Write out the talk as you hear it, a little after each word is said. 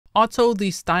Otto,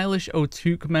 the stylish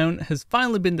ottuk mount, has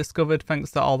finally been discovered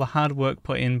thanks to all the hard work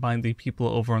put in by the people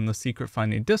over on the Secret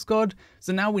Finding Discord,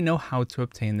 so now we know how to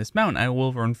obtain this mount. I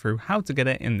will run through how to get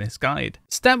it in this guide.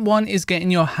 Step 1 is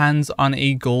getting your hands on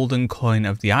a golden coin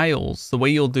of the Isles. The way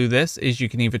you'll do this is you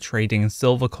can either trade in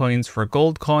silver coins for a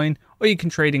gold coin, or you can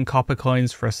trade in copper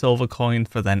coins for a silver coin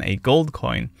for then a gold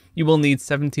coin. You will need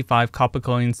 75 copper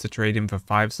coins to trade in for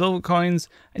 5 silver coins,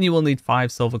 and you will need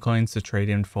 5 silver coins to trade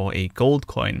in for a gold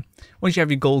coin. Once you have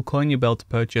your gold coin, you'll be able to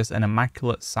purchase an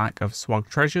immaculate sack of swag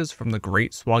treasures from the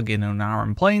Great Swag in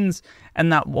Unaran Plains,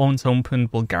 and that once opened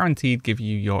will guaranteed give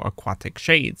you your Aquatic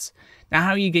Shades. Now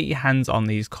how you get your hands on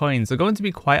these coins, they're going to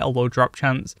be quite a low drop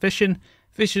chance.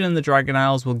 Fishing in the Dragon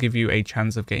Isles will give you a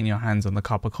chance of getting your hands on the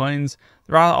copper coins.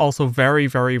 There are also very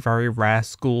rare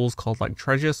schools called like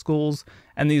treasure schools,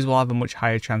 and these will have a much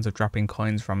higher chance of dropping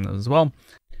coins from them as well.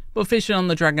 But fishing on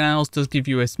the Dragon Isles does give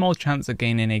you a small chance of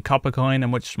gaining a copper coin, a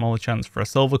much smaller chance for a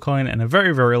silver coin, and a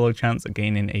very low chance of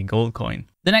gaining a gold coin.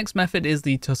 The next method is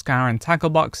the Tuskar and tackle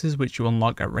boxes, which you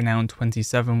unlock at Renown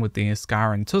 27 with the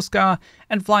Iskar and Tuskar,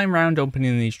 and flying around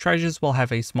opening these treasures will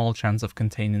have a small chance of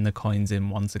containing the coins in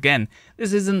once again.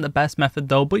 This isn't the best method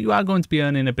though, but you are going to be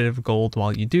earning a bit of gold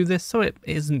while you do this, so it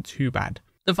isn't too bad.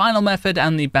 The final method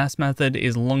and the best method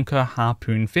is Lunker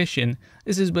Harpoon Fishing.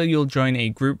 This is where you'll join a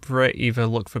group for it, either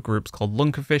look for groups called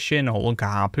Lunker Fishing or Lunker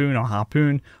Harpoon or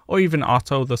Harpoon, or even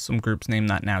Otto, there's some groups named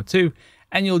that now too.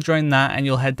 And you'll join that and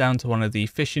you'll head down to one of the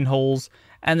fishing holes,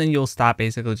 and then you'll start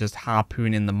basically just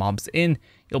harpooning the mobs in.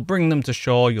 You'll bring them to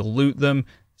shore, you'll loot them.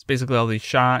 It's basically all these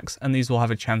sharks, and these will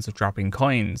have a chance of dropping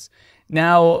coins.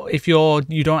 Now, if you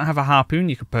don't have a harpoon,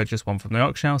 you can purchase one from the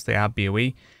auction house, they are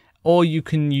BOE. Or you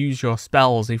can use your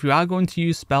spells. If you are going to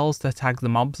use spells to tag the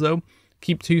mobs though,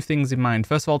 keep 2 things in mind.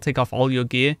 First of all, take off all your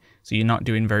gear so you're not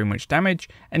doing very much damage,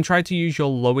 and try to use your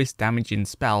lowest damaging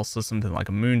spells, so something like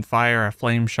a Moonfire, a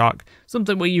Flame Shock,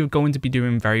 something where you're going to be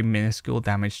doing very minuscule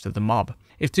damage to the mob.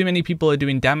 If too many people are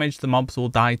doing damage, the mobs will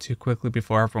die too quickly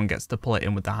before everyone gets to pull it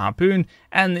in with the harpoon,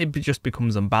 and it just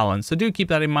becomes unbalanced. So do keep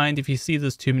that in mind. If you see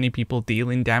there's too many people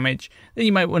dealing damage, then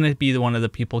you might want to be one of the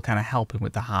people kind of helping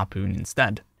with the harpoon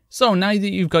instead. So now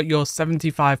that you've got your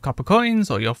 75 copper coins,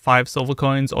 or your 5 silver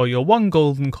coins, or your 1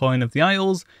 golden coin of the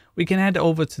Isles, we can head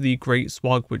over to the Great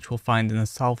Swag, which we'll find in the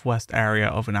southwest area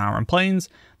of Unaran Plains.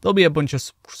 There'll be a bunch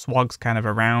of swags kind of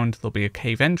around, there'll be a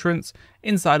cave entrance,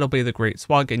 inside will be the Great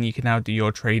Swag, and you can now do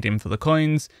your trading for the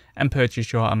coins and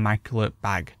purchase your immaculate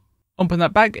bag. Open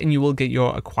that bag and you will get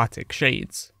your Aquatic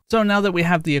Shades. So now that we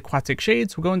have the Aquatic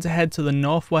Shades, we're going to head to the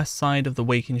northwest side of the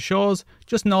Waking Shores,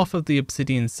 just north of the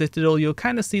Obsidian Citadel. You'll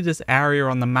kind of see this area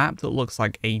on the map that looks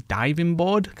like a diving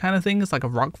board kind of thing. It's like a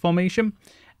rock formation.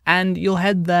 And you'll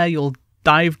head there, you'll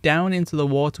dive down into the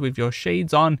water with your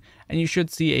shades on, and you should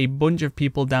see a bunch of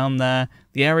people down there.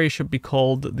 The area should be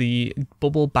called the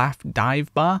Bubble Bath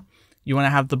Dive Bar. You want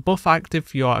to have the buff active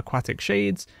for your Aquatic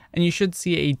Shades, and you should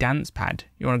see a dance pad.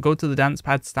 You want to go to the dance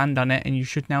pad, stand on it, and you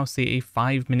should now see a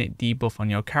 5-minute debuff on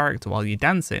your character while you're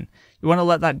dancing. You want to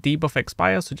let that debuff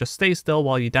expire, so just stay still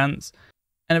while you dance,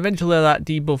 and eventually that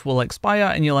debuff will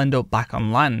expire and you'll end up back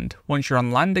on land. Once you're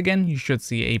on land again, you should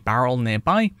see a barrel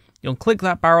nearby. You'll click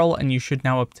that barrel and you should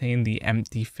now obtain the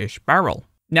empty fish barrel.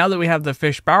 Now that we have the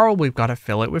fish barrel, we've got to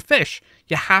fill it with fish.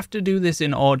 You have to do this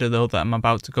in order though that I'm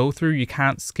about to go through. You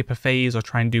can't skip a phase or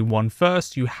try and do one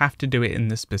first. You have to do it in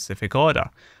the specific order.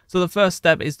 So the first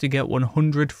step is to get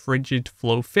 100 Frigid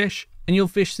Floe Fish, and you'll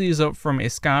fish these up from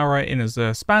Iskara in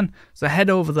a span. So head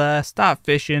over there, start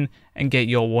fishing, and get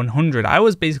your 100. I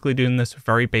was basically doing this with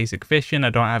very basic fishing. I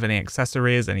don't have any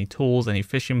accessories, any tools, any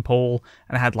fishing pole,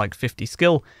 and I had like 50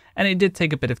 skill. And it did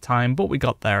take a bit of time, but we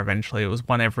got there eventually. It was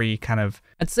one every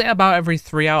I'd say about every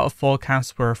 3 out of 4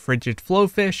 casts were a Frigid Floe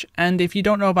Fish. And if you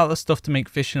don't know about the stuff to make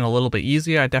fishing a little bit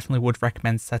easier, I definitely would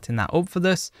recommend setting that up for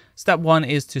this. Step 1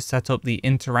 is to set up the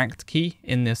interact key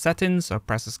in the settings. So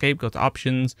press escape, go to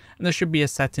options, and there should be a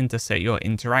setting to set your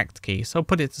interact key. So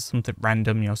put it to something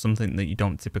random, something that you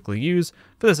don't typically use.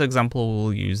 For this example,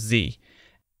 we'll use Z.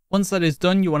 Once that is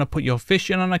done, you want to put your fish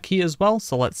in on a key as well.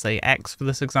 So let's say X for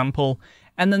this example.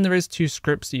 And then there is 2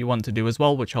 scripts that you want to do as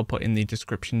well, which I'll put in the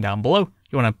description down below.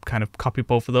 You want to kind of copy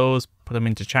both of those, put them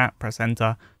into chat, press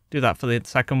enter, do that for the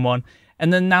second one.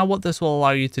 And then now what this will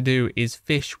allow you to do is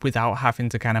fish without having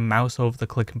to kind of mouse over the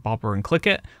click and bobber and click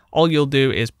it. All you'll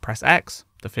do is press X,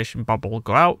 the fish and bobber will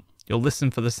go out, you'll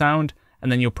listen for the sound,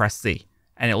 and then you'll press Z.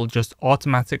 And it will just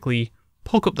automatically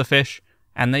hook up the fish.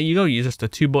 And there you go, you're just a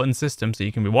 2-button system, so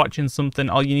you can be watching something.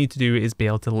 All you need to do is be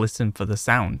able to listen for the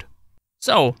sound.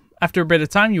 So, after a bit of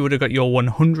time, you would have got your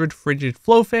 100 Frigid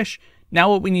Floe Fish. Now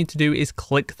what we need to do is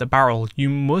click the barrel. You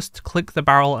must click the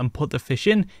barrel and put the fish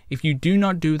in. If you do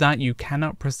not do that, you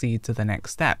cannot proceed to the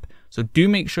next step. So do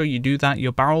make sure you do that.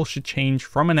 Your barrel should change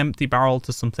from an empty barrel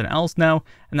to something else now,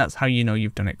 and that's how you know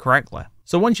you've done it correctly.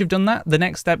 So once you've done that, the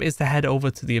next step is to head over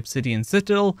to the Obsidian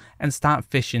Citadel and start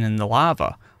fishing in the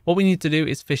lava. What we need to do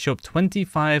is fish up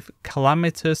 25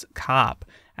 Calamitous Carp.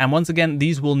 And once again,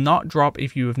 these will not drop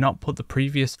if you have not put the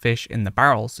previous fish in the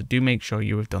barrel, so do make sure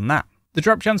you have done that. The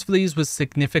drop chance for these was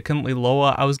significantly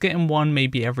lower. I was getting one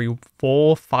maybe every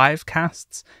 4-5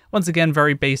 casts. Once again,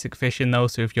 very basic fishing though,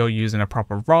 so if you're using a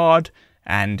proper rod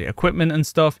and equipment and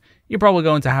stuff, you're probably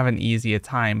going to have an easier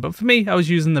time. But for me, I was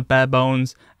using the bare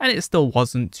bones and it still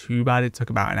wasn't too bad. It took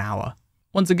about an hour.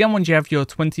 Once again, once you have your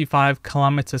 25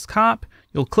 Calamitous Carp,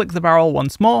 you'll click the barrel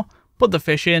once more, put the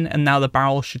fish in, and now the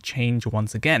barrel should change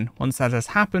once again. Once that has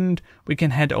happened, we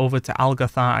can head over to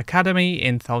Algathar Academy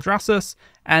in Thaldraszus,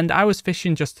 and I was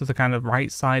fishing just to the kind of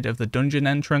right side of the dungeon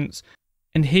entrance.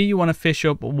 And here you want to fish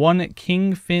up one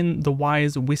Kingfin the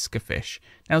Wise whiskerfish.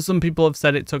 Now some people have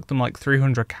said it took them like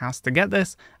 300 casts to get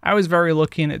this. I was very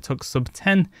lucky and it took sub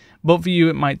 10, but for you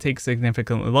it might take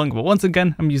significantly longer. But once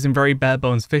again, I'm using very bare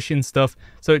bones fishing stuff,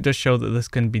 so it does show that this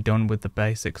can be done with the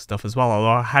basic stuff as well, although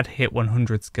I had hit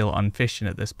 100 skill on fishing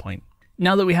at this point.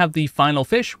 Now that we have the final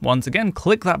fish, once again,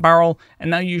 click that barrel,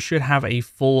 and now you should have a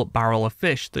full barrel of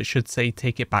fish that should say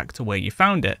take it back to where you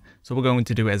found it. So we're going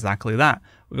to do exactly that.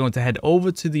 We're going to head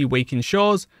over to the Awakened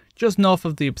Shores, just north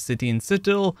of the Obsidian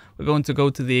Citadel. We're going to go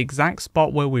to the exact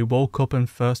spot where we woke up and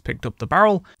first picked up the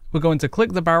barrel. We're going to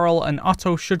click the barrel and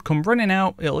Otto should come running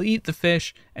out, it'll eat the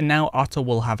fish, and now Otto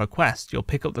will have a quest. You'll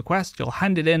pick up the quest, you'll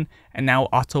hand it in, and now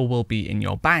Otto will be in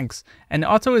your bags. And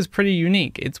Otto is pretty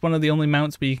unique. It's one of the only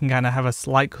mounts where you can kind of have a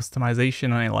slight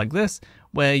customization on it like this,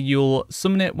 where you'll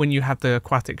summon it when you have the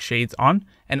Aquatic Shades on,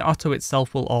 and Otto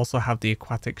itself will also have the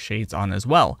Aquatic Shades on as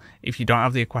well. If you don't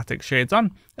have the Aquatic Shades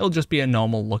on, it'll just be a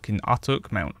normal looking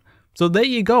ottuk mount. So there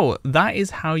you go, that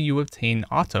is how you obtain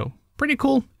Otto. Pretty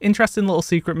cool, interesting little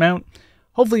secret mount.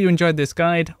 Hopefully you enjoyed this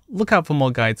guide. Look out for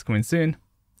more guides coming soon.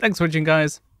 Thanks for watching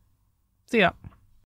guys. See ya.